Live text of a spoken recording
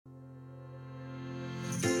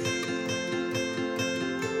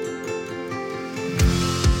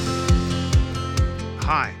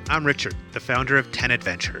Hi, I'm Richard, the founder of 10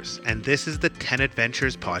 Adventures, and this is the 10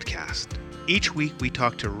 Adventures podcast. Each week we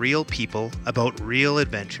talk to real people about real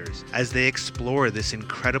adventures as they explore this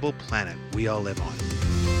incredible planet we all live on.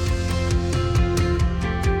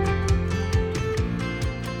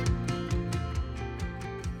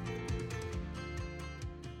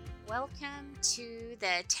 Welcome to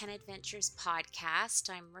the 10 Adventures podcast.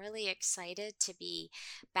 I'm really excited to be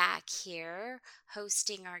back here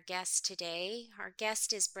hosting our guest today. Our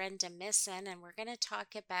guest is Brenda Misson, and we're going to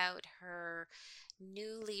talk about her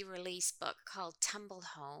newly released book called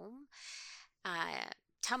Tumblehome.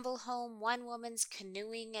 Tumblehome, One Woman's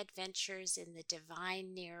Canoeing Adventures in the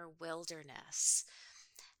Divine Near Wilderness.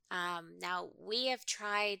 Now, we have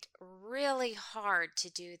tried really hard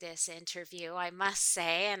to do this interview, I must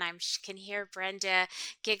say, and I can hear Brenda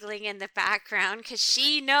giggling in the background because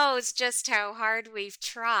she knows just how hard we've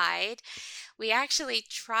tried. We actually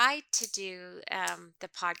tried to do the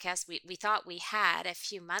podcast we thought we had a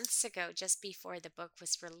few months ago, just before the book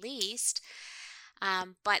was released.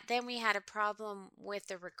 But then we had a problem with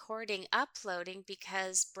the recording uploading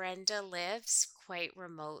because Brenda lives quite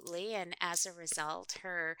remotely, and as a result,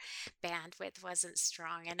 her bandwidth wasn't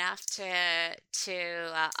strong enough to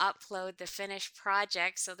upload the finished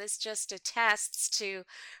project. So this just attests to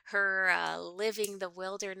her living the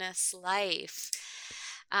wilderness life.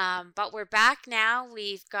 But we're back now.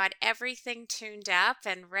 We've got everything tuned up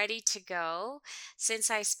and ready to go. Since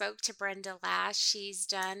I spoke to Brenda last, she's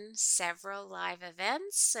done several live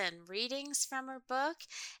events and readings from her book.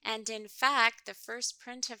 And in fact, the first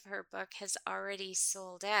print of her book has already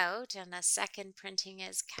sold out, and a second printing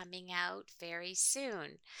is coming out very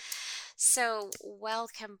soon. So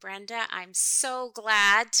welcome, Brenda. I'm so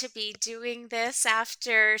glad to be doing this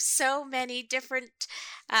after so many different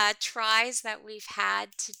tries that we've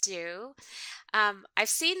had to do. I've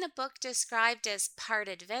seen the book described as part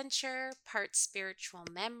adventure, part spiritual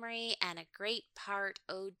memory, and a great part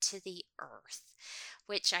ode to the earth,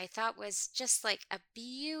 which I thought was just like a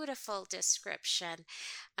beautiful description.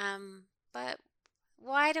 But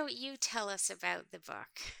why don't you tell us about the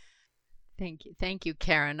book? Thank you,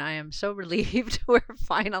 Karen. I am so relieved we're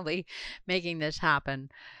finally making this happen.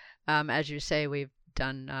 As you say, we've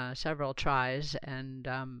done several tries, and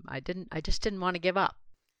I just didn't want to give up.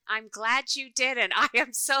 I'm glad you didn't. I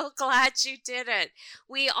am so glad you didn't.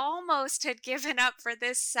 We almost had given up for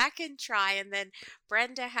this second try, and then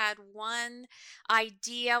Brenda had one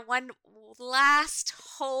idea, one last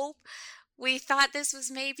hope. We thought this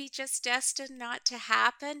was maybe just destined not to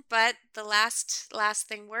happen, but the last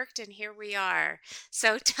thing worked, and here we are.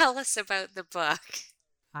 So tell us about the book.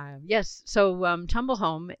 Yes, so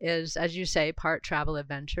Tumblehome is, as you say, part travel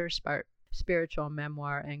adventure, part spiritual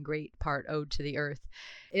memoir, and great part ode to the earth.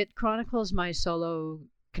 It chronicles my solo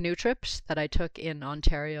canoe trips that I took in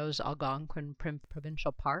Ontario's Algonquin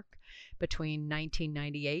Provincial Park between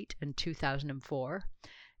 1998 and 2004.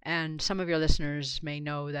 And some of your listeners may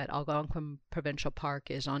know that Algonquin Provincial Park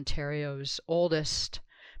is Ontario's oldest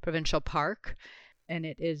provincial park, and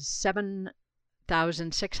it is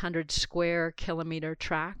 7,600 square kilometer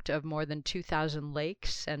tract of more than 2,000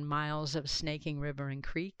 lakes and miles of snaking river and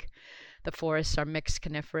creek. The forests are mixed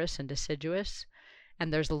coniferous and deciduous,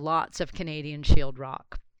 and there's lots of Canadian shield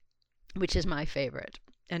rock, which is my favorite.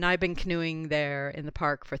 And I've been canoeing there in the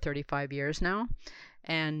park for 35 years now,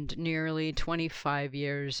 and nearly 25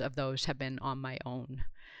 years of those have been on my own.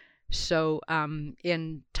 So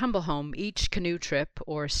in Tumblehome, each canoe trip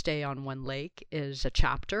or stay on one lake is a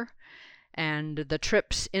chapter, and the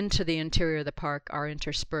trips into the interior of the park are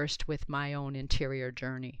interspersed with my own interior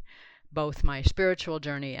journey, both my spiritual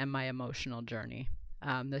journey and my emotional journey.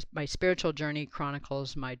 My spiritual journey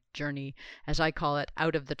chronicles my journey, as I call it,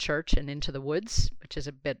 out of the church and into the woods, which is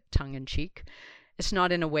a bit tongue-in-cheek. It's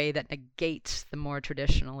not in a way that negates the more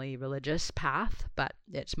traditionally religious path, but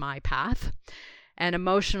it's my path. And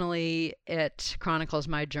emotionally, it chronicles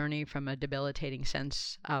my journey from a debilitating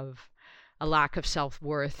sense of a lack of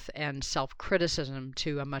self-worth and self-criticism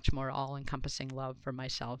to a much more all-encompassing love for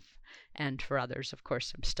myself and for others. Of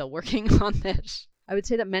course, I'm still working on this. I would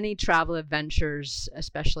say that many travel adventures,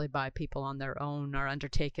 especially by people on their own, are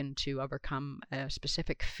undertaken to overcome a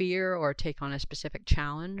specific fear or take on a specific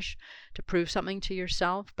challenge to prove something to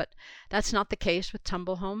yourself. But that's not the case with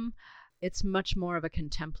Tumblehome. It's much more of a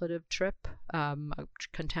contemplative trip, a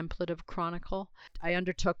contemplative chronicle. I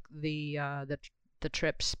undertook the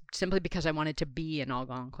trips simply because I wanted to be in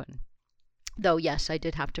Algonquin. Though, yes, I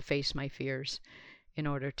did have to face my fears in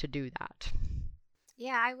order to do that.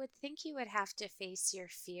 Yeah, I would think you would have to face your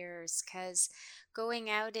fears because going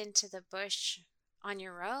out into the bush on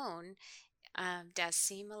your own, does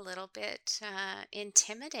seem a little bit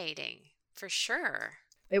intimidating, for sure.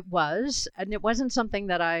 It was, and it wasn't something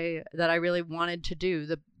that I really wanted to do.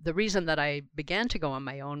 The reason that I began to go on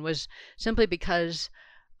my own was simply because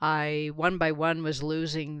I one by one was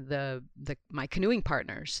losing my canoeing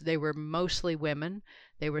partners. They were mostly women.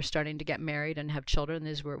 They were starting to get married and have children.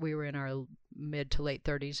 We were in our mid to late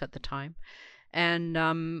 30s at the time, and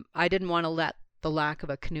I didn't want to let the lack of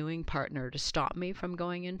a canoeing partner to stop me from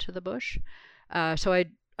going into the bush. So I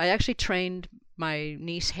actually trained my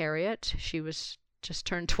niece Harriet. She was just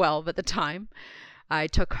turned 12 at the time. I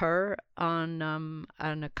took her on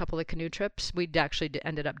a couple of canoe trips. We'd actually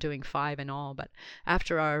ended up doing 5 in all, but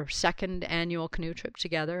after our second annual canoe trip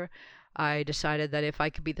together, I decided that if I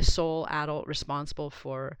could be the sole adult responsible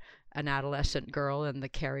for an adolescent girl and the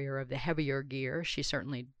carrier of the heavier gear, she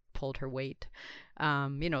certainly pulled her weight,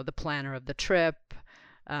 the planner of the trip,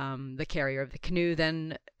 the carrier of the canoe,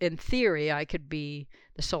 then in theory I could be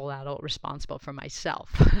the sole adult responsible for myself.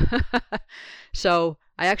 So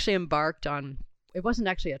I actually embarked on, it wasn't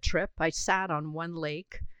actually a trip. I sat on one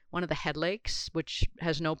lake, one of the head lakes, which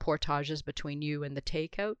has no portages between you and the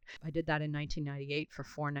takeout. I did that in 1998 for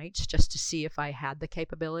 4 nights just to see if I had the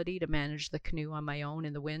capability to manage the canoe on my own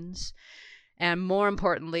in the winds. And more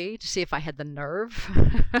importantly, to see if I had the nerve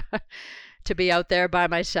to be out there by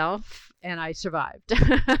myself, and I survived.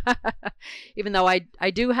 Even though I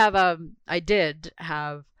did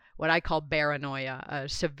have what I call paranoia, a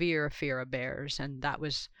severe fear of bears, and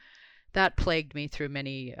that plagued me through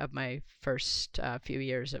many of my first few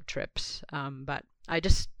years of trips. But I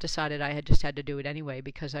just decided I had to do it anyway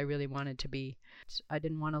because I really wanted to be. I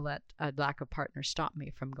didn't want to let a lack of partner stop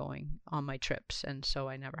me from going on my trips, and so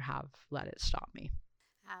I never have let it stop me.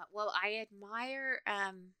 Well, I admire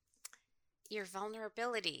your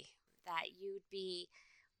vulnerability, that you'd be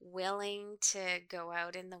willing to go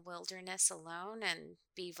out in the wilderness alone and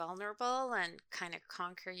be vulnerable and kind of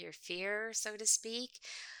conquer your fear, so to speak.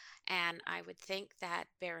 And I would think that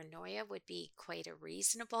paranoia would be quite a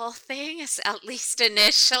reasonable thing, at least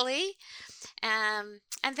initially. And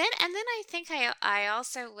then I think I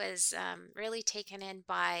also was really taken in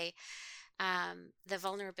by the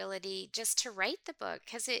vulnerability just to write the book,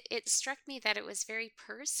 because it struck me that it was very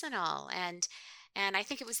personal, and I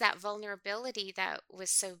think it was that vulnerability that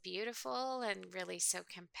was so beautiful and really so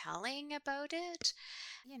compelling about it.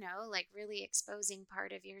 Like really exposing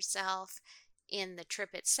part of yourself in the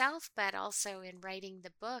trip itself, but also in writing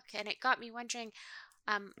the book. And it got me wondering,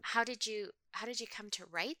 how did you come to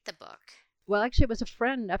write the book? Well, actually, it was a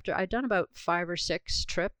friend. After I'd done about 5 or 6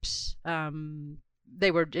 trips,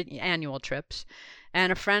 they were annual trips,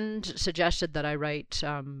 and a friend suggested that I write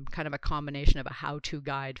kind of a combination of a how-to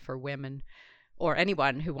guide for women or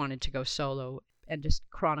anyone who wanted to go solo and just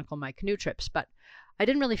chronicle my canoe trips. But I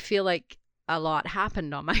didn't really feel like a lot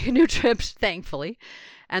happened on my canoe trips, thankfully,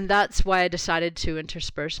 and that's why I decided to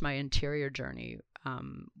intersperse my interior journey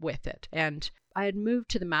with it. And I had moved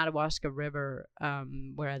to the Madawaska River,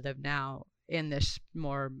 where I live now, in this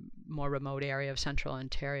more remote area of central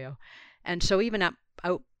Ontario. And so even out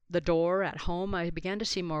the door at home, I began to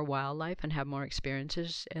see more wildlife and have more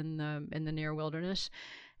experiences in the near wilderness.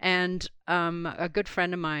 And a good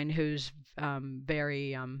friend of mine who's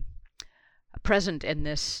very present in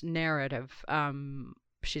this narrative,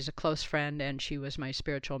 she's a close friend and she was my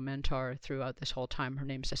spiritual mentor throughout this whole time. Her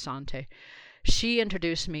name's Asante. She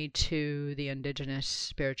introduced me to the indigenous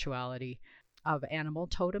spirituality of animal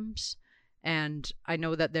totems. And I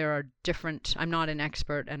know that there are different, I'm not an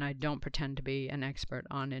expert and I don't pretend to be an expert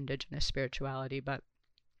on indigenous spirituality, but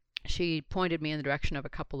she pointed me in the direction of a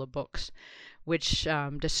couple of books which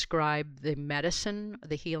describe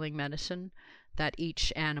the healing medicine that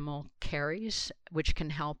each animal carries, which can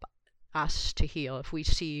help us to heal. If we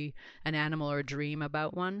see an animal or dream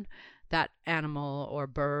about one, that animal or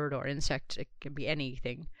bird or insect, it can be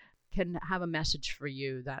anything, can have a message for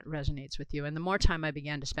you that resonates with you. And the more time I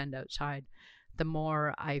began to spend outside, the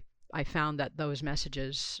more I found that those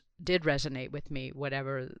messages did resonate with me,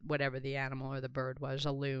 whatever the animal or the bird was,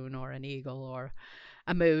 a loon or an eagle or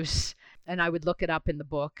a moose. And I would look it up in the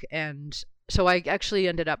book. And so I actually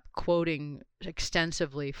ended up quoting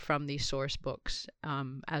extensively from these source books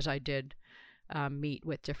as I did meet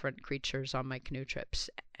with different creatures on my canoe trips.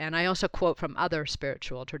 And I also quote from other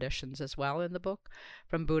spiritual traditions as well in the book,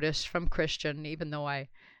 from Buddhist, from Christian. Even though I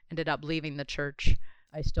ended up leaving the church,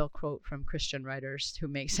 I still quote from Christian writers who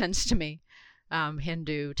make sense to me,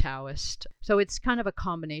 Hindu, Taoist. So it's kind of a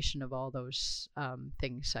combination of all those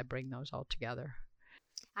things. I bring those all together.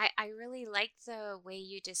 I really like the way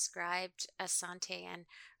you described Asante and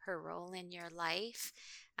her role in your life.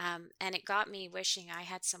 And it got me wishing I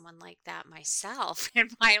had someone like that myself in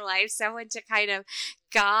my life, someone to kind of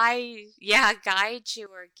guide you,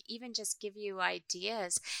 or even just give you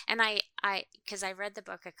ideas. And because I read the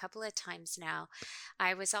book a couple of times now,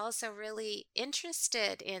 I was also really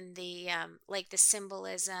interested in the like the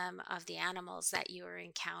symbolism of the animals that you were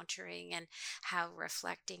encountering, and how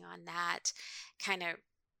reflecting on that kind of,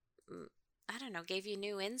 I don't know, gave you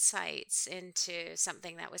new insights into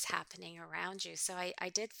something that was happening around you. So I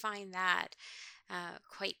did find that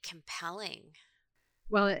quite compelling.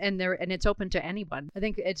 Well, and it's open to anyone. I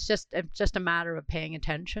think it's just a matter of paying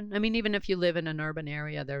attention. I mean, even if you live in an urban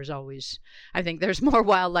area, I think there's more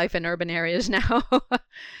wildlife in urban areas now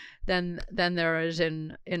than there is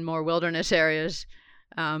in more wilderness areas.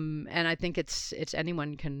 And I think it's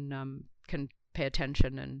anyone can pay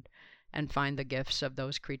attention and find the gifts of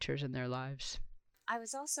those creatures in their lives. I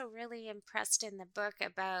was also really impressed in the book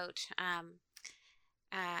about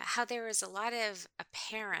how there was a lot of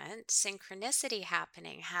apparent synchronicity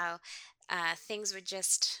happening, how things would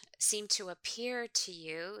just seem to appear to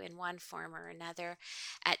you in one form or another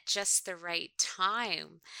at just the right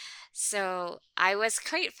time. So I was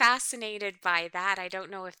quite fascinated by that. I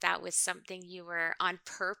don't know if that was something you were on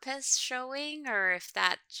purpose showing, or if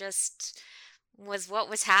that just was what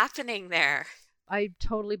was happening there. I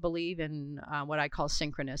totally believe in what I call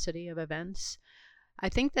synchronicity of events. I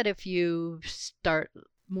think that if you start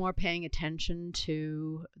more paying attention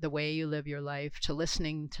to the way you live your life, to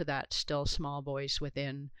listening to that still small voice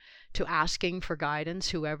within, to asking for guidance,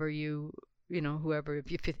 whoever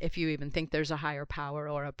if you even think there's a higher power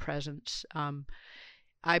or a presence,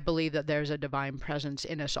 I believe that there's a divine presence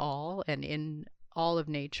in us all and in all of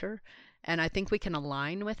nature. And I think we can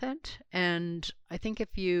align with it. And I think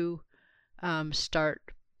if you start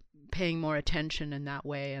paying more attention in that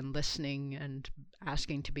way and listening and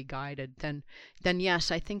asking to be guided, then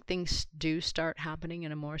yes, I think things do start happening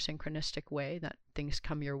in a more synchronistic way, that things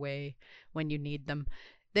come your way when you need them.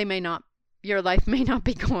 Your life may not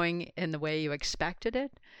be going in the way you expected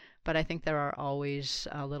it, but I think there are always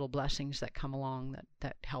little blessings that come along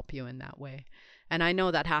that help you in that way. And I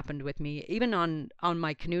know that happened with me, even on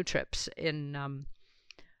my canoe trips.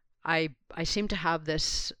 I seem to have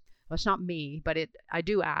this. Well, it's not me, but I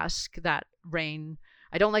do ask that rain.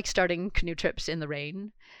 I don't like starting canoe trips in the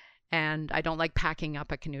rain, and I don't like packing up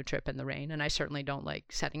a canoe trip in the rain, and I certainly don't like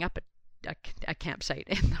setting up a campsite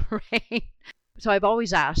in the rain. So I've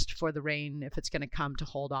always asked for the rain, if it's going to come, to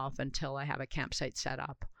hold off until I have a campsite set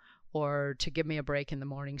up, or to give me a break in the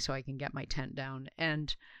morning so I can get my tent down.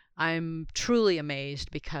 And I'm truly amazed,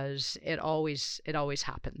 because it always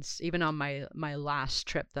happens. Even on my last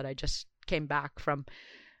trip that I just came back from,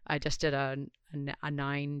 I just did a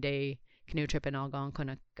 9-day canoe trip in Algonquin.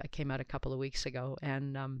 I came out a couple of weeks ago,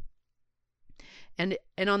 and on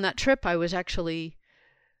that trip, I was actually,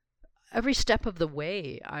 every step of the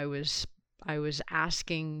way, I was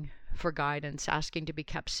asking for guidance, asking to be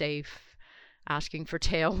kept safe, asking for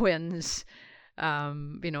tailwinds,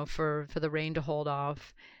 for the rain to hold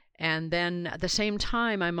off. And then at the same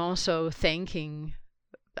time, I'm also thanking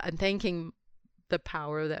the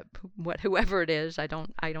power that whoever it is. I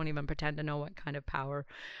don't even pretend to know what kind of power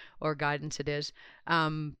or guidance it is.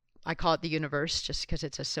 I call it the universe, just because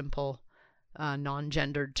it's a simple,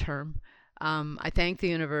 non-gendered term. I thank the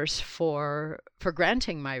universe for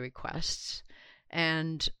granting my requests,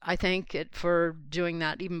 and I thank it for doing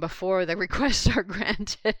that even before the requests are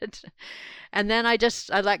granted. And then I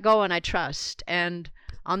let go and I trust. And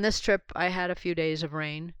on this trip, I had a few days of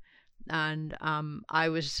rain, and I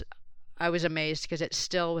was amazed, because it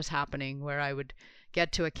still was happening, where I would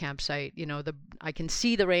get to a campsite. I can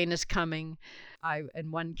see the rain is coming.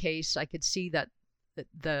 In one case, I could see that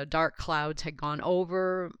the dark clouds had gone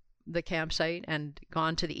over the campsite and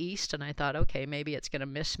gone to the east, and I thought, okay, maybe it's going to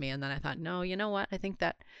miss me. And then I thought, no, you know what? I think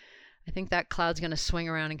that cloud's going to swing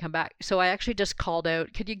around and come back. So I actually just called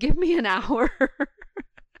out, could you give me an hour?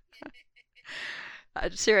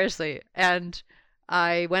 Seriously. And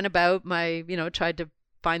I went about tried to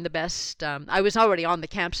find the best. I was already on the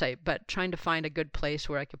campsite, but trying to find a good place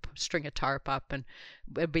where I could string a tarp up and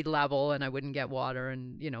it'd be level and I wouldn't get water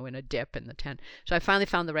and, in a dip in the tent. So I finally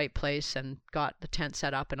found the right place and got the tent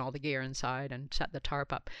set up and all the gear inside and set the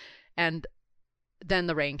tarp up. And then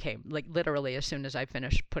the rain came, like literally as soon as I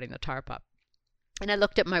finished putting the tarp up. And I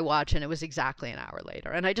looked at my watch and it was exactly an hour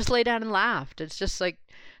later. And I just lay down and laughed. It's just like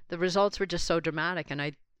the results were just so dramatic.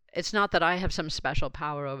 And it's not that I have some special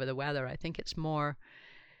power over the weather. I think it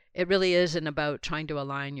really isn't about trying to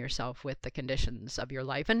align yourself with the conditions of your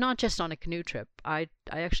life, and not just on a canoe trip. I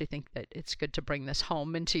actually think that it's good to bring this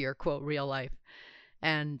home into your, quote, real life,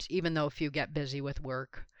 And even though if you get busy with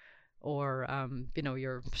work or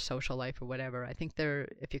your social life or whatever, I think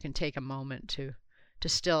if you can take a moment to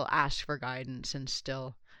still ask for guidance and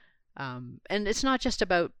still and it's not just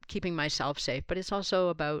about keeping myself safe, but it's also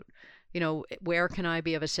about, where can I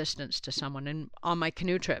be of assistance to someone? And on my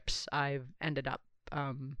canoe trips, I've ended up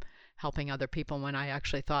helping other people when I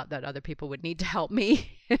actually thought that other people would need to help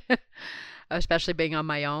me, especially being on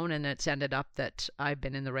my own. And it's ended up that I've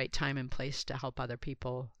been in the right time and place to help other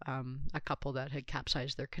people. A couple that had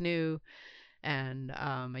capsized their canoe, and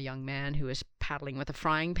a young man who was paddling with a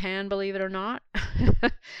frying pan, believe it or not.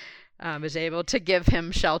 Was able to give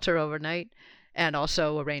him shelter overnight, and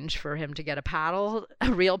also arrange for him to get a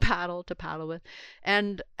real paddle to paddle with.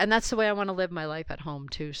 And that's the way I want to live my life at home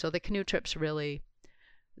too. So the canoe trips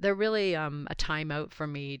they're really a time out for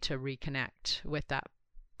me to reconnect with that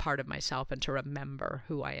part of myself and to remember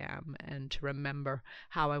who I am and to remember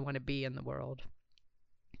how I want to be in the world.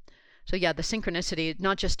 So yeah, the synchronicity,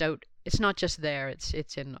 it's not just there,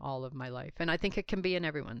 it's in all of my life. And I think it can be in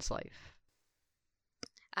everyone's life.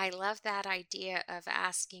 I love that idea of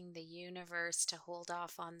asking the universe to hold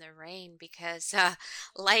off on the rain because,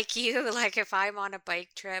 like you, like if I'm on a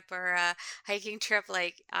bike trip or a hiking trip,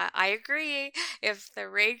 like I agree, if the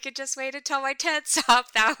rain could just wait until my tent's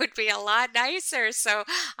up, that would be a lot nicer. So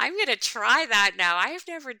I'm going to try that now. I've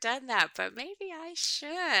never done that, but maybe I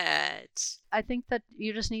should. I think that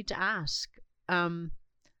you just need to ask.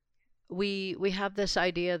 We have this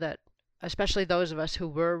idea that, especially those of us who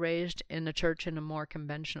were raised in the church in a more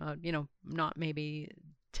conventional, not maybe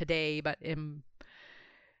today, but in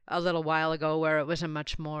a little while ago, where it was a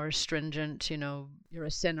much more stringent, you're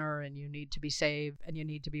a sinner and you need to be saved and you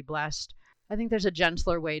need to be blessed. I think there's a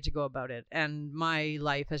gentler way to go about it. And my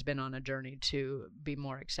life has been on a journey to be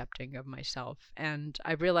more accepting of myself. And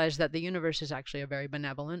I've realized that the universe is actually a very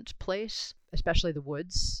benevolent place, especially the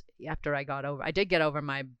woods. I did get over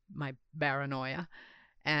my paranoia.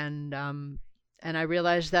 And I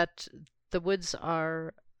realized that the woods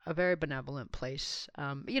are a very benevolent place.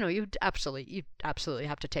 You absolutely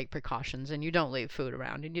have to take precautions, and you don't leave food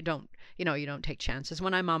around, and you don't take chances.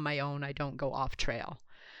 When I'm on my own, I don't go off trail.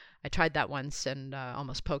 I tried that once and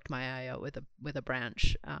almost poked my eye out with a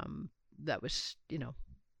branch that was,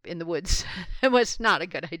 in the woods. It was not a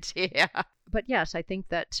good idea. But yes, I think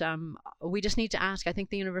that we just need to ask. I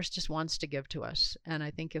think the universe just wants to give to us, and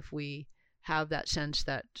I think if we have that sense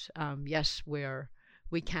that yes,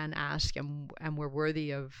 we can ask and we're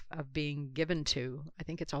worthy of being given to. I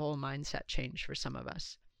think it's a whole mindset change for some of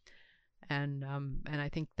us, and I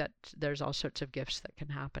think that there's all sorts of gifts that can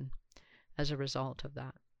happen as a result of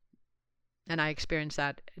that. And I experienced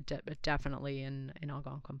that definitely in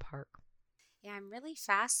Algonquin Park. Yeah, I'm really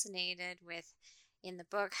fascinated with in the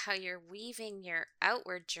book how you're weaving your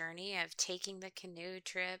outward journey of taking the canoe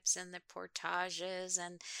trips and the portages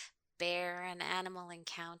and bear and animal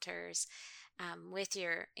encounters with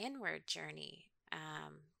your inward journey,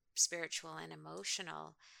 spiritual and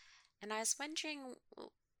emotional. And I was wondering,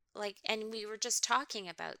 and we were just talking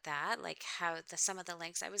about that, like how some of the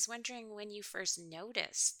links, I was wondering when you first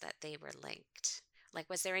noticed that they were linked. Like,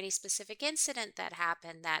 was there any specific incident that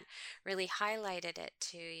happened that really highlighted it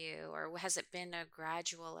to you, or has it been a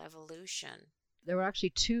gradual evolution? There were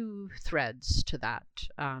actually two threads to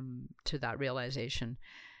that realization.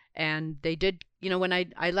 And they did, when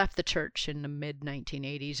I left the church in the mid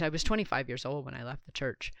 1980s, I was 25 years old when I left the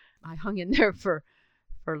church. I hung in there for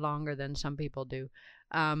longer than some people do.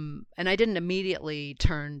 And I didn't immediately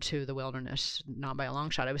turn to the wilderness, not by a long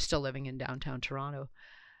shot. I was still living in downtown Toronto.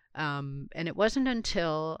 And it wasn't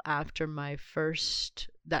until after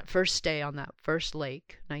that first stay on that first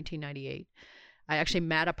lake, 1998, I actually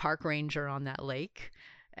met a park ranger on that lake.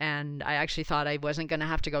 And I actually thought I wasn't going to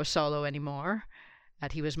have to go solo anymore.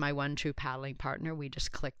 That he was my one true paddling partner. We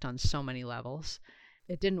just clicked on so many levels.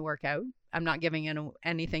 It didn't work out. I'm not giving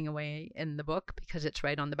anything away in the book because it's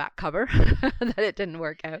right on the back cover that it didn't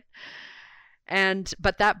work out.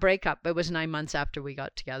 But that breakup, it was 9 months after we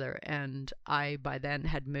got together, and I by then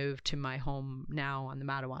had moved to my home now on the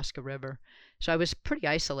Madawaska River. So I was pretty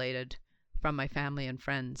isolated from my family and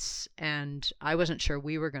friends, and I wasn't sure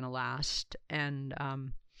we were going to last. And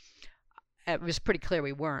it was pretty clear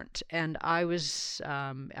we weren't, and I was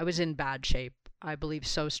in bad shape. I believe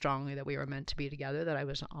so strongly that we were meant to be together that I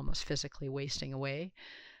was almost physically wasting away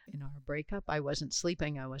in our breakup. I wasn't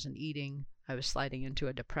sleeping, I wasn't eating, I was sliding into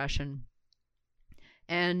a depression.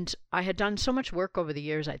 And I had done so much work over the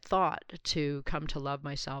years, I thought, to come to love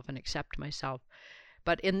myself and accept myself.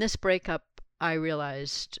 But in this breakup, I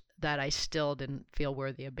realized that I still didn't feel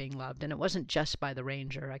worthy of being loved. And it wasn't just by the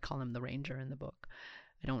ranger. I call him the ranger in the book.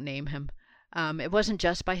 I don't name him. It wasn't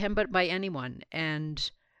just by him, but by anyone.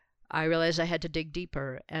 And I realized I had to dig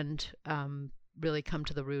deeper and really come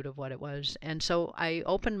to the root of what it was. And so I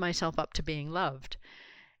opened myself up to being loved.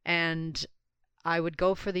 And I would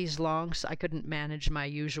go for these longs. I couldn't manage my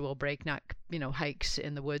usual breakneck, hikes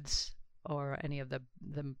in the woods or any of the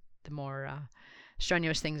more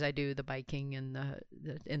strenuous things I do, the biking and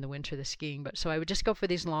in the winter, the skiing. But so I would just go for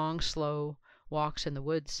these long, slow walks in the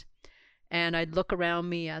woods. And I'd look around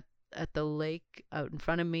me at the lake out in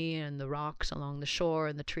front of me and the rocks along the shore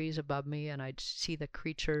and the trees above me, and I'd see the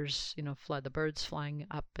creatures, the birds flying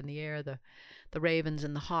up in the air, the ravens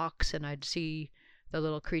and the hawks, and I'd see the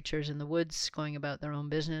little creatures in the woods going about their own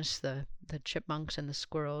business, the chipmunks and the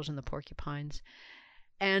squirrels and the porcupines.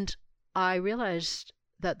 And I realized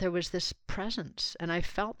that there was this presence, and I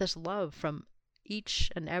felt this love from each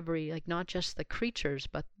and every, like not just the creatures,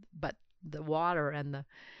 but the water and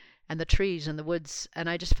the trees and the woods. And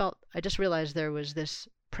I just realized there was this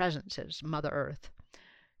presence as Mother Earth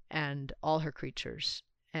and all her creatures,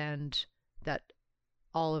 and that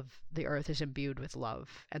all of the earth is imbued with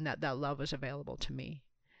love, and that love was available to me.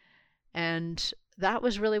 And that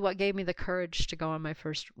was really what gave me the courage to go on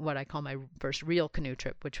what I call my first real canoe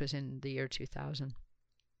trip, which was in the year 2000,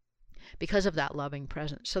 because of that loving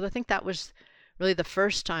presence. So I think that was really the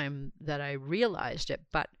first time that I realized it.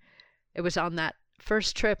 But it was on that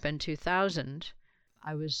first trip in 2000,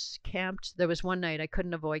 I was camped. There was one night I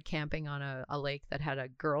couldn't avoid camping on a lake that had a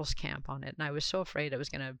girls' camp on it, and I was so afraid I was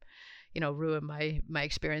going to ruin my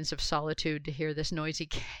experience of solitude to hear this noisy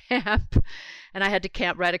camp. And I had to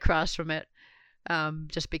camp right across from it,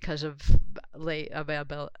 just because of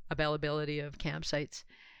availability of campsites.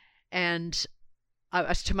 And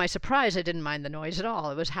to my surprise, I didn't mind the noise at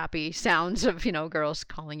all. It was happy sounds of girls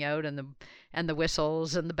calling out, and the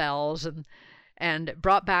whistles and the bells, and it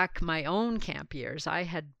brought back my own camp years. I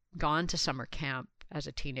had gone to summer camp as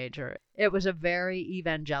a teenager. It was a very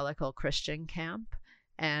evangelical Christian camp.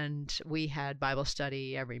 And we had Bible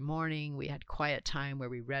study every morning. We had quiet time where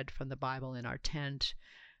we read from the Bible in our tent.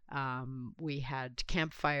 We had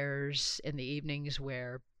campfires in the evenings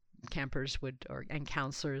where campers and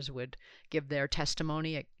counselors would give their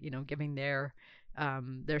testimony, giving their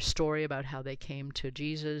story about how they came to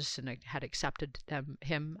Jesus and had accepted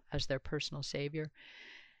him as their personal savior.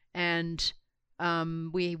 And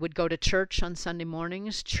we would go to church on Sunday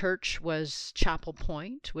mornings. Church was Chapel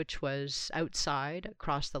Point, which was outside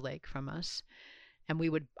across the lake from us. And we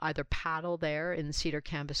would either paddle there in cedar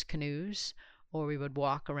canvas canoes, or we would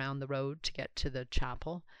walk around the road to get to the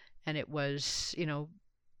chapel. And it was,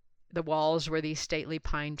 the walls were these stately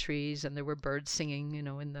pine trees, and there were birds singing,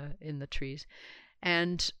 in the trees.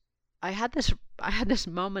 And I had this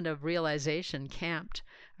moment of realization camped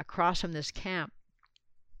across from this camp,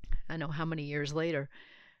 I know how many years later,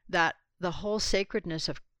 that the whole sacredness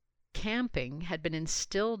of camping had been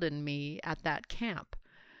instilled in me at that camp,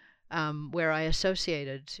 where I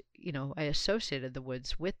associated the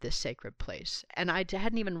woods with this sacred place. And I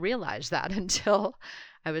hadn't even realized that until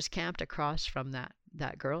I was camped across from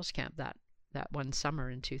that girls' camp that one summer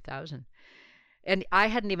in 2000. And I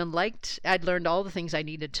hadn't even I'd learned all the things I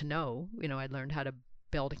needed to know. I'd learned how to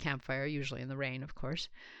build a campfire, usually in the rain, of course.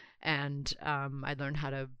 And I'd learned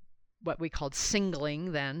how to, what we called single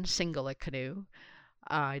a canoe.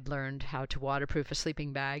 I'd learned how to waterproof a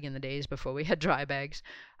sleeping bag in the days before we had dry bags.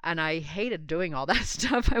 And I hated doing all that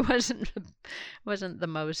stuff. I wasn't the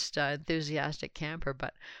most enthusiastic camper,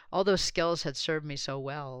 but all those skills had served me so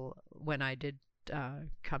well when I did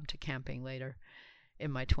come to camping later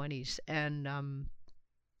in my 20s. And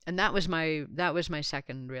that was my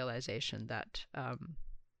second realization that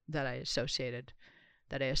I associated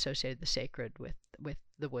the sacred with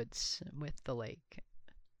the woods, with the lake.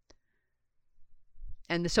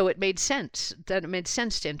 And so it made sense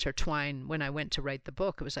to intertwine when I went to write the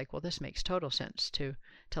book. It was like, well, this makes total sense to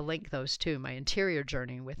link those two, my interior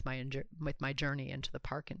journey with my journey into the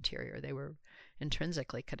park interior. They were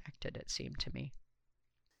intrinsically connected, it seemed to me.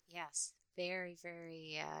 Yes, very,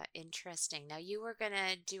 very interesting. Now, you were going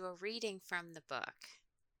to do a reading from the book.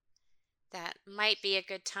 That might be a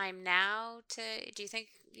good time now do you think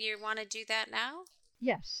you want to do that now?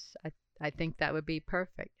 Yes, I think that would be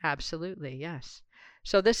perfect. Absolutely, yes.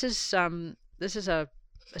 So this is a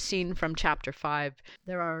scene from chapter 5.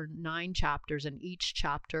 There are 9 chapters, and each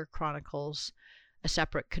chapter chronicles a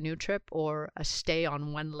separate canoe trip or a stay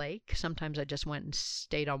on one lake. Sometimes I just went and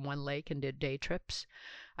stayed on one lake and did day trips.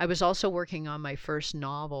 I was also working on my first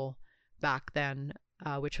novel back then,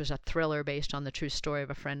 which was a thriller based on the true story of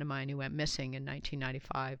a friend of mine who went missing in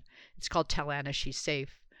 1995. It's called Tell Anna She's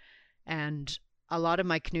Safe. And a lot of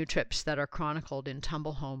my canoe trips that are chronicled in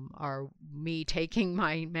Tumblehome are me taking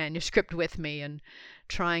my manuscript with me and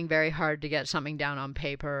trying very hard to get something down on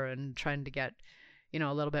paper and trying to get,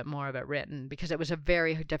 a little bit more of it written, because it was a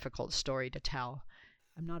very difficult story to tell.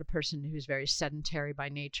 I'm not a person who's very sedentary by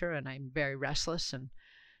nature, and I'm very restless and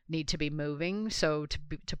need to be moving. So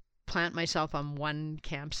to plant myself on one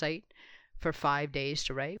campsite for 5 days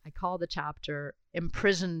to write, I call the chapter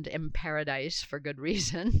Imprisoned in Paradise for good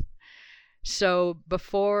reason. So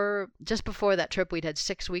just before that trip, we'd had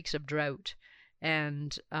 6 weeks of drought,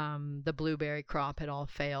 and the blueberry crop had all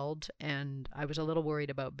failed, and I was a little worried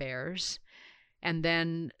about bears. And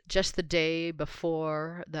then just the day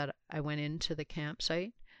before that I went into the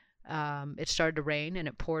campsite, it started to rain, and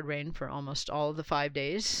it poured rain for almost all of the 5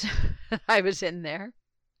 days I was in there.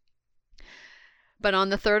 But on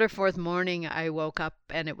the third or fourth morning, I woke up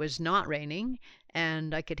and it was not raining,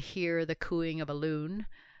 and I could hear the cooing of a loon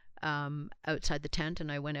outside the tent,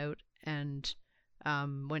 and I went out and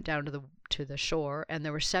went down to the shore, and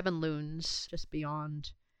there were 7 loons just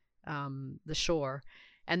beyond the shore,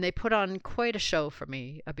 and they put on quite a show for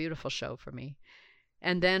me, a beautiful show for me.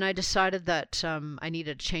 And then I decided that I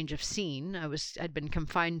needed a change of scene. I'd been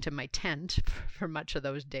confined to my tent for much of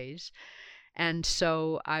those days, and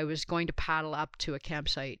so I was going to paddle up to a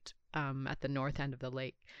campsite at the north end of the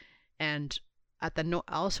lake, and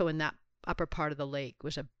also in that upper part of the lake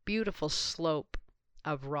was a beautiful slope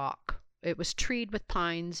of rock. It was treed with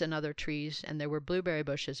pines and other trees, and there were blueberry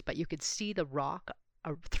bushes, but you could see the rock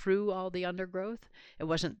through all the undergrowth. It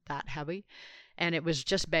wasn't that heavy, and it was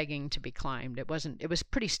just begging to be climbed. It was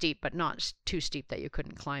pretty steep, but not too steep that you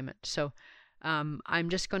couldn't climb it. So I'm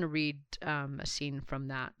just going to read a scene from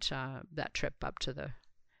that trip up to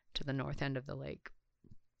the north end of the lake.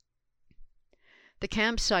 The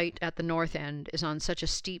campsite at the north end is on such a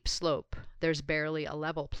steep slope, there's barely a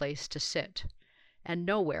level place to sit, and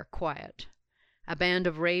nowhere quiet. A band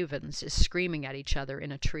of ravens is screaming at each other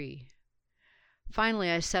in a tree.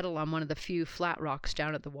 Finally, I settle on one of the few flat rocks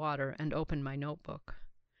down at the water and open my notebook.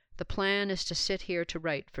 The plan is to sit here to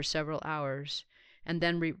write for several hours, and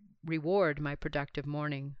then reward my productive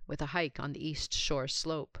morning with a hike on the east shore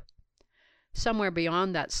slope. Somewhere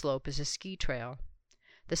beyond that slope is a ski trail.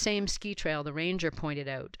 The same ski trail the ranger pointed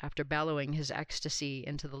out after bellowing his ecstasy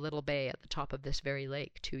into the little bay at the top of this very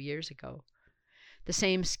lake 2 years ago. The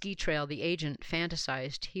same ski trail the agent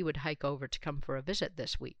fantasized he would hike over to come for a visit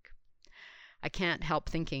this week. I can't help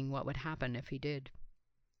thinking what would happen if he did.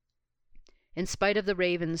 In spite of the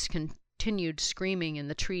ravens' continued screaming in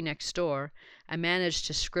the tree next door, I managed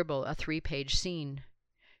to scribble a 3-page scene.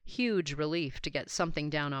 Huge relief to get something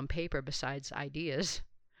down on paper besides ideas.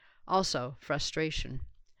 Also, frustration.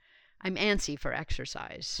 I'm antsy for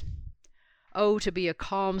exercise. Oh, to be a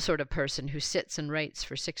calm sort of person who sits and writes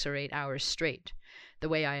for 6 or 8 hours straight, the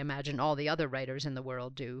way I imagine all the other writers in the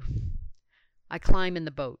world do. I climb in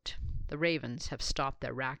the boat. The ravens have stopped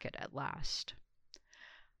their racket at last.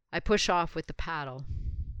 I push off with the paddle.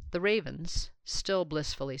 The ravens, still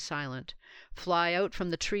blissfully silent, fly out from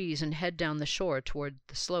the trees and head down the shore toward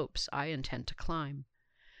the slopes I intend to climb.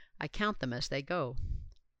 I count them as they go.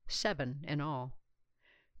 7 in all.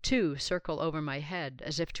 2 circle over my head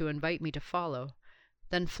as if to invite me to follow,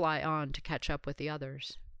 then fly on to catch up with the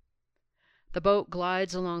others. The boat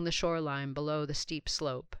glides along the shoreline below the steep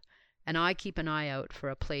slope, and I keep an eye out for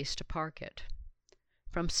a place to park it.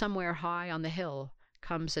 From somewhere high on the hill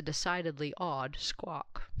comes a decidedly odd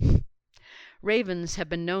squawk. Ravens have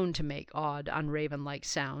been known to make odd, unraven-like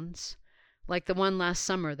sounds, like the one last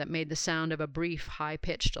summer that made the sound of a brief,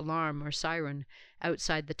 high-pitched alarm or siren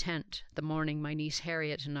outside the tent the morning my niece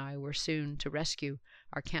Harriet and I were soon to rescue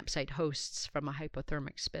our campsite hosts from a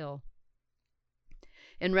hypothermic spill.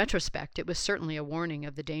 In retrospect, it was certainly a warning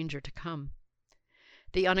of the danger to come.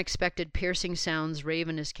 The unexpected piercing sounds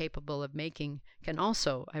Raven is capable of making can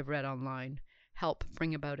also, I've read online, help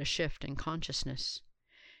bring about a shift in consciousness.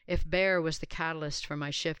 If Bear was the catalyst for my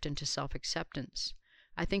shift into self-acceptance,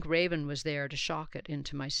 I think Raven was there to shock it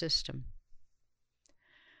into my system.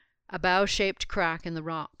 A bow-shaped crack in the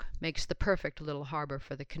rock makes the perfect little harbor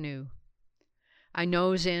for the canoe. I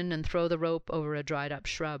nose in and throw the rope over a dried-up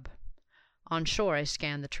shrub. On shore, I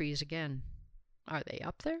scan the trees again. Are they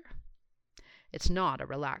up there? It's not a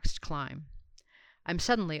relaxed climb. I'm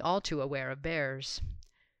suddenly all too aware of bears.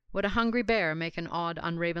 Would a hungry bear make an odd,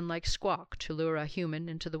 unraven-like squawk to lure a human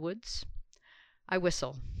into the woods? I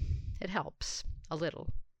whistle. It helps, a little.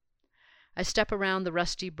 I step around the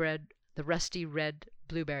rusty red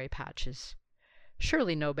blueberry patches.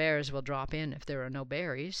 Surely no bears will drop in if there are no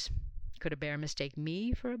berries. Could a bear mistake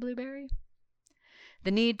me for a blueberry?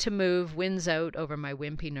 The need to move wins out over my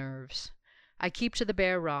wimpy nerves. I keep to the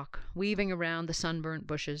bare rock, weaving around the sunburnt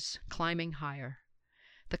bushes, climbing higher.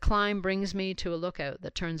 The climb brings me to a lookout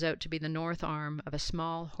that turns out to be the north arm of a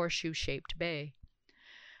small horseshoe-shaped bay.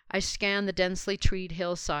 I scan the densely treed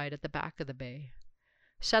hillside at the back of the bay.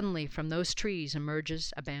 Suddenly, from those trees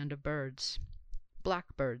emerges a band of birds.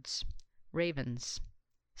 Blackbirds. Ravens.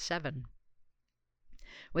 7.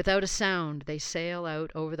 Without a sound, they sail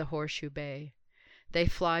out over the horseshoe bay. They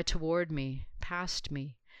fly toward me, past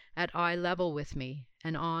me, at eye level with me,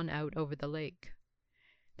 and on out over the lake.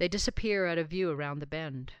 They disappear out of view around the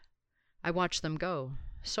bend. I watch them go,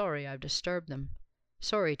 sorry I've disturbed them,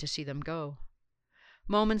 sorry to see them go.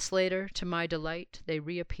 Moments later, to my delight, they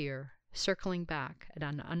reappear, circling back at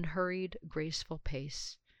an unhurried, graceful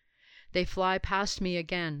pace. They fly past me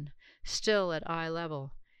again, still at eye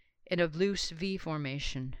level, in a loose V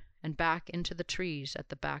formation, and back into the trees at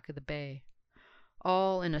the back of the bay,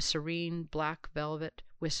 all in a serene black velvet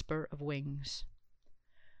whisper of wings.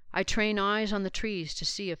 I train eyes on the trees to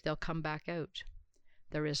see if they'll come back out.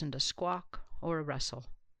 There isn't a squawk or a rustle.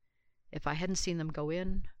 If I hadn't seen them go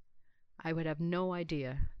in, I would have no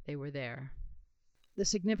idea they were there. The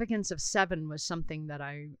significance of 7 was something that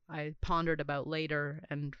I pondered about later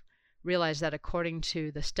and realized that according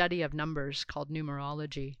to the study of numbers called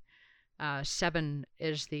numerology, 7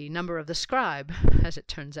 is the number of the scribe, as it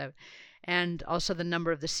turns out, and also the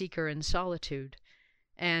number of the seeker in solitude.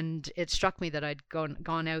 And it struck me that I'd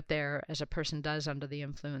gone out there, as a person does under the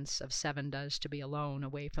influence of 7 does, to be alone,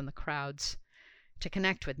 away from the crowds, to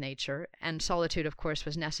connect with nature. And solitude, of course,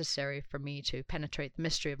 was necessary for me to penetrate the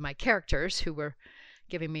mystery of my characters, who were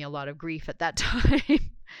giving me a lot of grief at that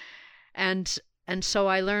time. and so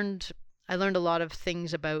I learned a lot of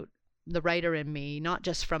things about the writer in me, not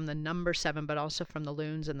just from the number 7, but also from the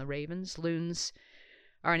loons and the ravens. Loons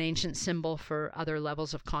are an ancient symbol for other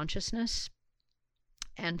levels of consciousness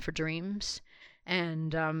and for dreams.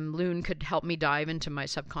 And loon could help me dive into my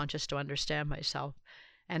subconscious to understand myself.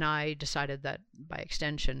 And I decided that by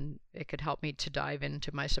extension, it could help me to dive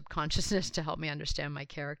into my subconsciousness to help me understand my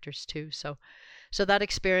characters too. So that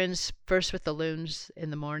experience, first with the loons in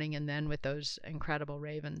the morning and then with those incredible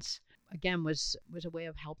ravens, again, was a way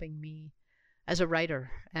of helping me as a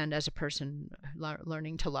writer and as a person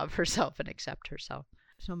learning to love herself and accept herself.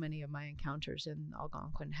 So many of my encounters in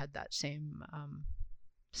Algonquin had that same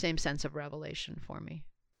sense of revelation for me.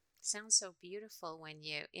 Sounds so beautiful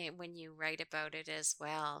when you write about it as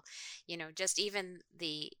well. Just even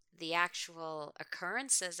the actual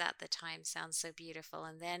occurrences at the time sound so beautiful,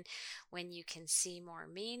 and then when you can see more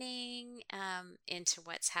meaning into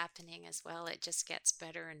what's happening as well, it just gets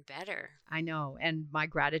better and better. I know, and my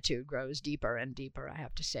gratitude grows deeper and deeper, I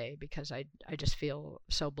have to say, because I just feel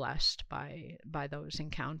so blessed by those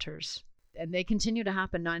encounters, and they continue to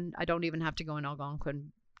happen. I don't even have to go in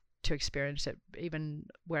Algonquin to experience it. Even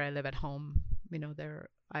where I live at home,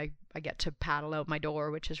 I get to paddle out my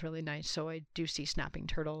door, which is really nice. So I do see snapping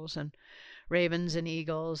turtles and ravens and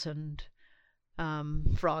eagles and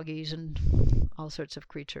froggies and all sorts of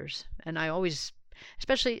creatures. And I always,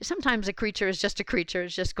 especially sometimes a creature is just a creature,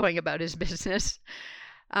 is just going about his business.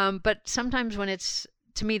 But sometimes when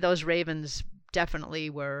to me, those ravens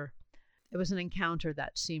definitely were. It was an encounter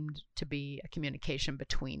that seemed to be a communication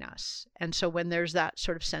between us. And so when there's that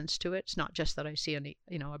sort of sense to it, it's not just that I see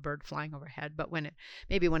a bird flying overhead, but when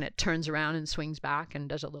it turns around and swings back and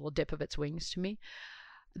does a little dip of its wings to me,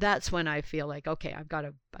 that's when I feel like, okay, I've got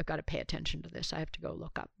to pay attention to this. I have to go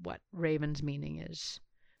look up what raven's meaning is.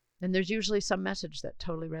 And there's usually some message that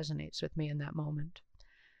totally resonates with me in that moment.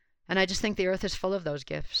 And I just think the earth is full of those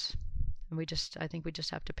gifts. And I think we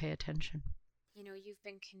just have to pay attention. You've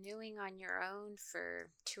been canoeing on your own for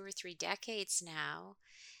 2 or 3 decades now,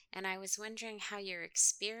 and I was wondering how your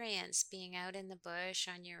experience being out in the bush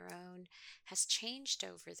on your own has changed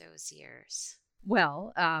over those years.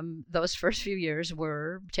 Well, those first few years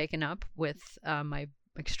were taken up with my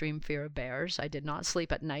extreme fear of bears. I did not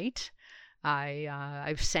sleep at night.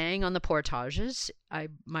 I sang on the portages.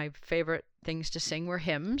 My favorite things to sing were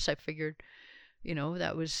hymns. I figured,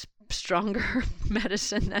 that was stronger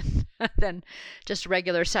medicine than just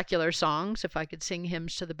regular secular songs. If I could sing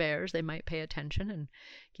hymns to the bears, they might pay attention and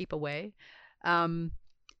keep away.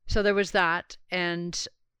 So there was that, and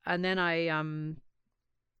then I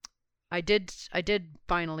did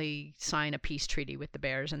finally sign a peace treaty with the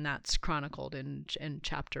bears, and that's chronicled in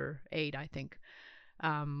chapter 8, I think,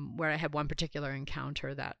 where I had one particular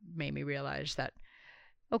encounter that made me realize that,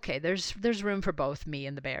 okay, there's room for both me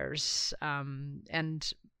and the bears,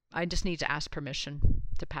 and I just need to ask permission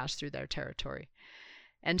to pass through their territory.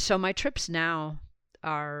 And so my trips now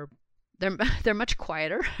are they're much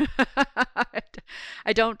quieter.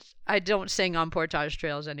 I don't sing on portage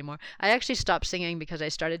trails anymore. I actually stopped singing because I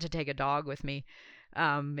started to take a dog with me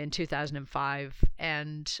in 2005,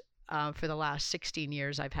 and for the last 16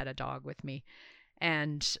 years I've had a dog with me,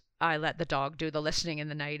 and I let the dog do the listening in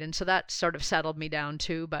the night, and so that sort of settled me down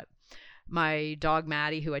too. But my dog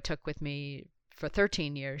Maddie, who I took with me for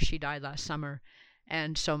 13 years, she died last summer,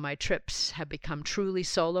 and so my trips have become truly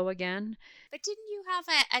solo again. But didn't you have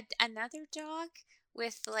another dog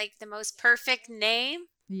with like the most perfect name?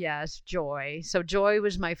 Yes, Joy. So Joy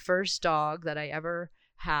was my first dog that I ever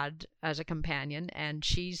had as a companion, and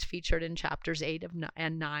she's featured in chapters 8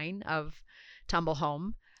 and 9 of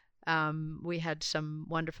Tumblehome. We had some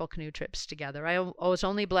wonderful canoe trips together. I was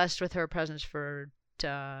only blessed with her presence for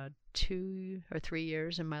 2 or 3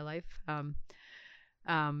 years in my life.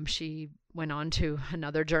 She went on to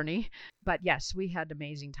another journey, but yes, we had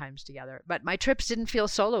amazing times together. But my trips didn't feel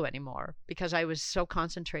solo anymore because I was so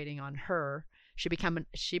concentrating on her. She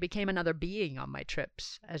became another being on my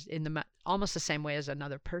trips, as in the almost the same way as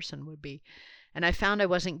another person would be. And I found I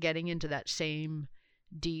wasn't getting into that same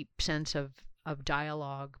deep sense of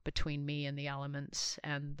dialogue between me and the elements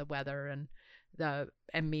and the weather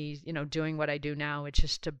and me, doing what I do now, which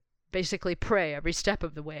is to basically pray every step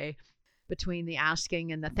of the way, between the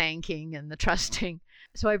asking and the thanking and the trusting.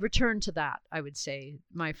 So I've returned to that, I would say.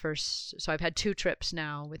 So I've had 2 trips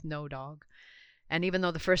now with no dog. And even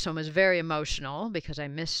though the first one was very emotional because I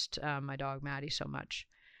missed my dog Maddie so much,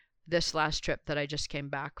 this last trip that I just came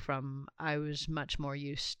back from, I was much more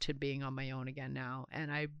used to being on my own again now.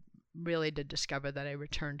 And I really did discover that I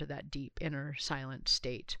returned to that deep inner silent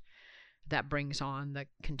state that brings on the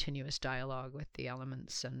continuous dialogue with the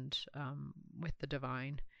elements and with the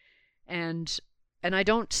divine. And I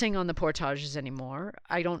don't sing on the portages anymore.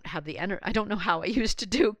 I don't have the energy. I don't know how I used to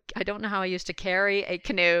do. I don't know how I used to carry a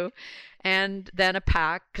canoe and then a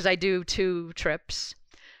pack, because I do 2 trips.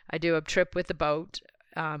 I do a trip with the boat,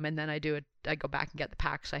 and then I go back and get the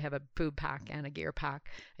packs. I have a food pack and a gear pack.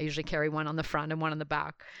 I usually carry one on the front and one on the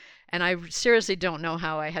back. And I seriously don't know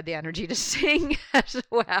how I had the energy to sing as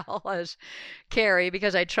well as Carrie,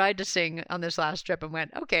 because I tried to sing on this last trip and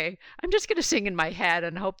went, okay, I'm just going to sing in my head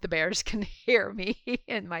and hope the bears can hear me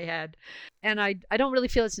in my head. And I don't really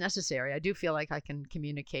feel it's necessary. I do feel like I can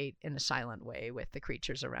communicate in a silent way with the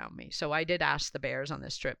creatures around me. So I did ask the bears on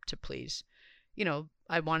this trip to please,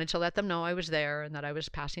 I wanted to let them know I was there and that I was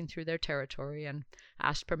passing through their territory, and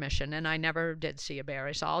asked permission. And I never did see a bear.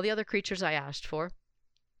 I saw all the other creatures I asked for.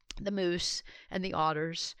 The moose and the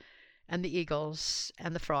otters and the eagles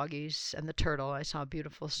and the froggies and the turtle. I saw a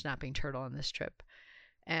beautiful snapping turtle on this trip.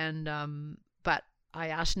 And but I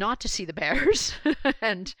asked not to see the bears,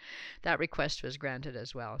 and that request was granted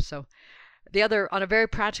as well. So on a very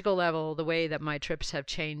practical level, the way that my trips have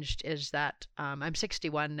changed is that I'm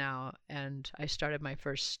 61 now, and I started my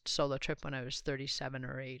first solo trip when I was 37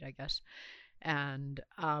 or 8, I guess. And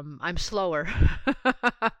I'm slower.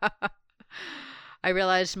 I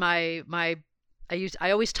realized I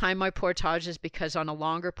always time my portages, because on a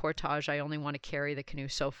longer portage I only want to carry the canoe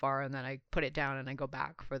so far, and then I put it down and I go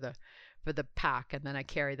back for the pack, and then I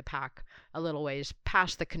carry the pack a little ways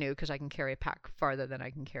past the canoe, because I can carry a pack farther than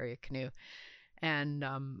I can carry a canoe, and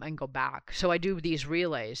go back. So I do these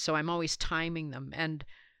relays, so I'm always timing them. And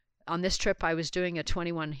on this trip I was doing a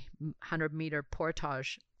 2100 meter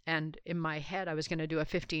portage, and in my head I was going to do a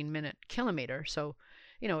 15-minute kilometer, so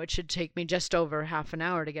it should take me just over half an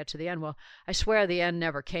hour to get to the end. Well, I swear the end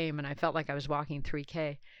never came, and I felt like I was walking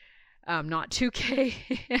 3K, not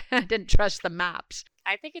 2K. I didn't trust the maps.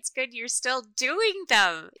 I think it's good you're still doing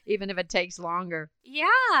them, even if it takes longer.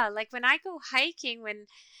 Yeah, like when I go hiking,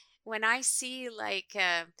 when I see like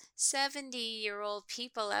 70-year-old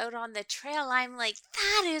people out on the trail, I'm like,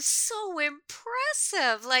 that is so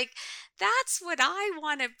impressive. Like, that's what I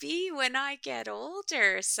want to be when I get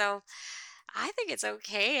older. So I think it's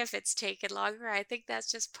okay if it's taken longer. I think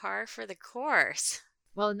that's just par for the course.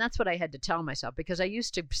 Well, and that's what I had to tell myself, because I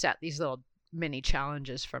used to set these little mini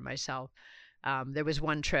challenges for myself. There was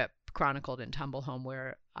one trip chronicled in Tumblehome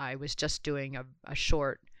where I was just doing a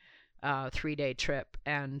short 3-day trip.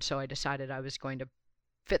 And so I decided I was going to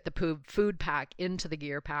fit the food pack into the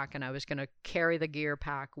gear pack, and I was going to carry the gear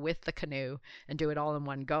pack with the canoe and do it all in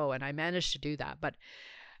one go. And I managed to do that. But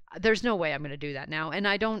there's no way I'm going to do that now. And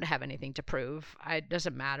I don't have anything to prove. It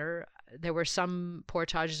doesn't matter. There were some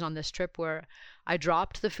portages on this trip where I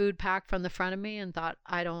dropped the food pack from the front of me and thought,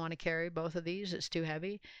 I don't want to carry both of these. It's too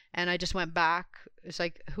heavy. And I just went back. It's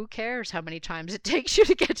like, who cares how many times it takes you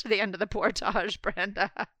to get to the end of the portage,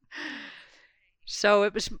 Brenda? So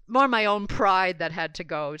it was more my own pride that had to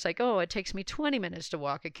go. It's like, oh, it takes me 20 minutes to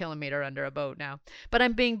walk a kilometer under a boat now. But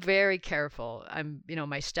I'm being very careful.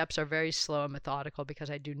 My steps are very slow and methodical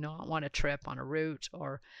because I do not want to trip on a route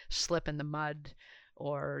or slip in the mud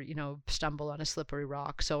or, stumble on a slippery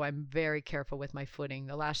rock. So I'm very careful with my footing.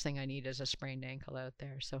 The last thing I need is a sprained ankle out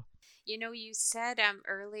there. So You said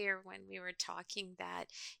earlier when we were talking that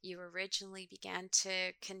you originally began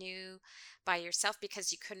to canoe by yourself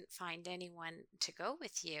because you couldn't find anyone to go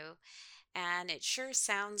with you. And it sure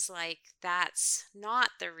sounds like that's not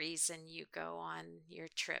the reason you go on your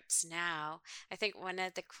trips now. I think one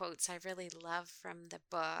of the quotes I really love from the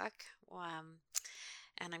book,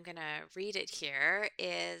 and I'm going to read it here,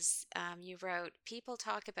 is you wrote, "People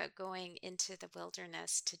talk about going into the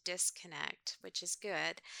wilderness to disconnect, which is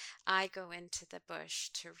good. I go into the bush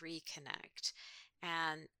to reconnect."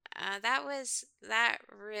 And that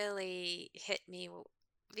really hit me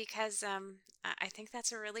because I think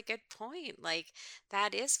that's a really good point. Like,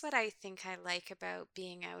 that is what I think I like about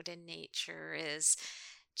being out in nature is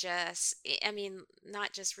I mean,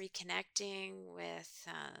 not just reconnecting with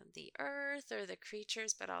the earth or the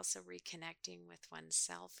creatures, but also reconnecting with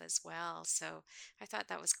oneself as well. So I thought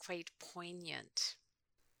that was quite poignant.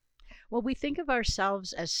 well, we think of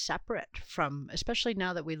ourselves as separate from, especially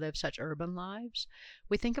now that we live such urban lives,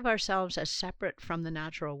 we think of ourselves as separate from the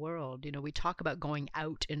natural world. We talk about going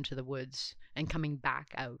out into the woods and coming back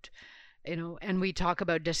out, and we talk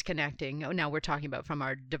about disconnecting. Oh, now we're talking about from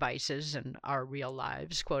our devices and our real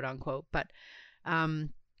lives, quote unquote. Um,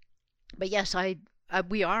 but yes,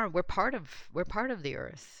 we're part of the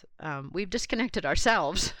earth. We've disconnected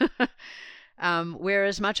ourselves. We're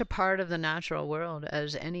as much a part of the natural world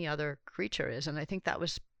as any other creature is. And I think that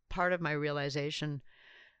was part of my realization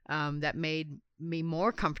that made me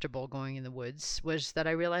more comfortable going in the woods was that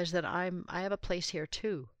I realized that I have a place here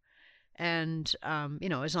too. And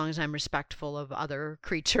as long as I'm respectful of other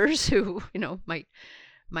creatures who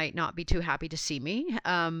might not be too happy to see me,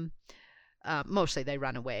 mostly they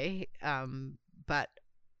run away. But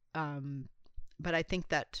but I think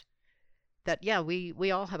that yeah,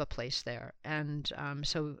 we all have a place there, and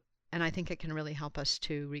and I think it can really help us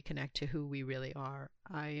to reconnect to who we really are.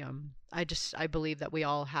 I believe that we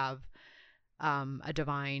all have a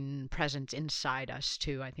divine presence inside us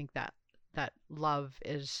too. I think that love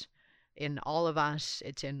is in all of us.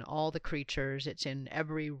 It's in all the creatures. It's in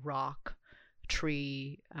every rock,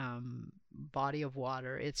 tree, body of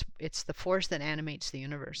water. It's the force that animates the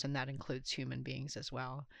universe, and that includes human beings as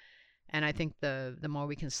well. And I think the more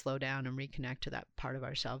we can slow down and reconnect to that part of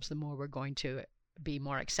ourselves, the more we're going to be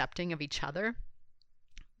more accepting of each other,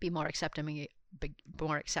 be more accepting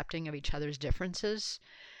of each other's differences.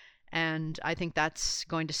 And I think that's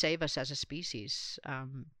going to save us as a species,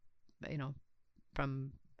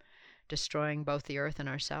 from destroying both the earth and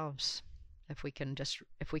ourselves. If we can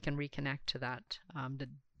reconnect to that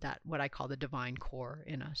what I call the divine core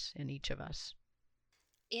in us, in each of us.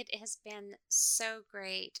 It has been so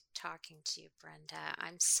great talking to you, Brenda.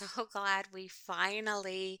 I'm so glad we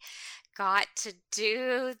finally got to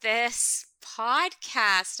do this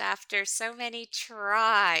podcast after so many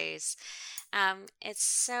tries. It's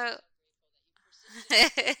so.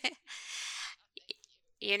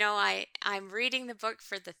 I'm reading the book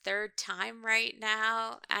for the third time right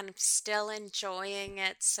now, and I'm still enjoying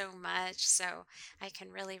it so much. So I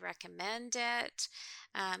can really recommend it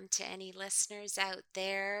to any listeners out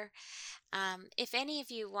there. If any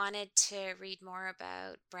of you wanted to read more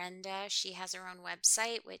about Brenda, she has her own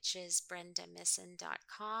website, which is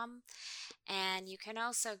brendamisson.com. And you can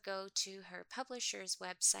also go to her publisher's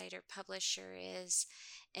website. Her publisher is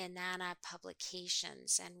Inanna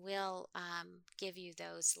Publications, and we'll give you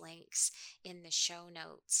those links in the show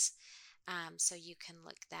notes. So you can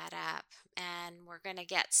look that up. And we're going to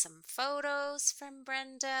get some photos from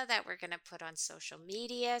Brenda that we're going to put on social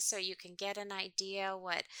media so you can get an idea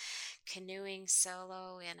what canoeing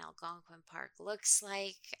solo in Algonquin Park looks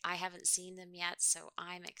like. I haven't seen them yet, so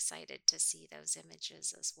I'm excited to see those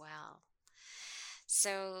images as well.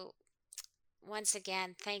 So once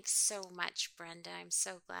again, thanks so much, Brenda. I'm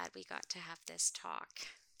so glad we got to have this talk.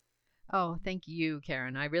 Oh, thank you,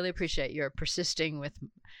 Karen. I really appreciate your persisting with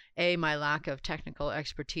A, my lack of technical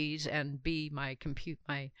expertise, and B, my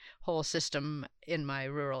whole system in my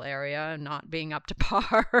rural area not being up to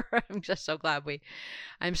par. I'm so glad we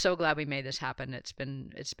made this happen. It's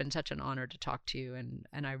been such an honor to talk to you,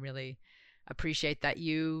 and I really appreciate that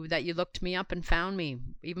you looked me up and found me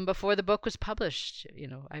even before the book was published.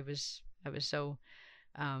 I was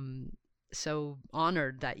so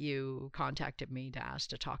honored that you contacted me to ask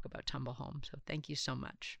to talk about Tumblehome. So thank you so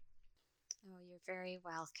much. Oh, you're very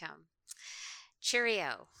welcome.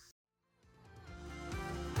 Cheerio.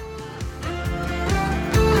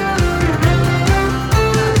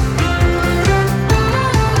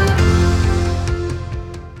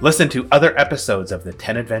 Listen to other episodes of the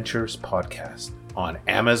 10 Adventures podcast on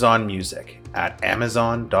Amazon Music at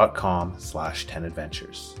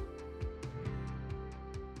amazon.com/10adventures.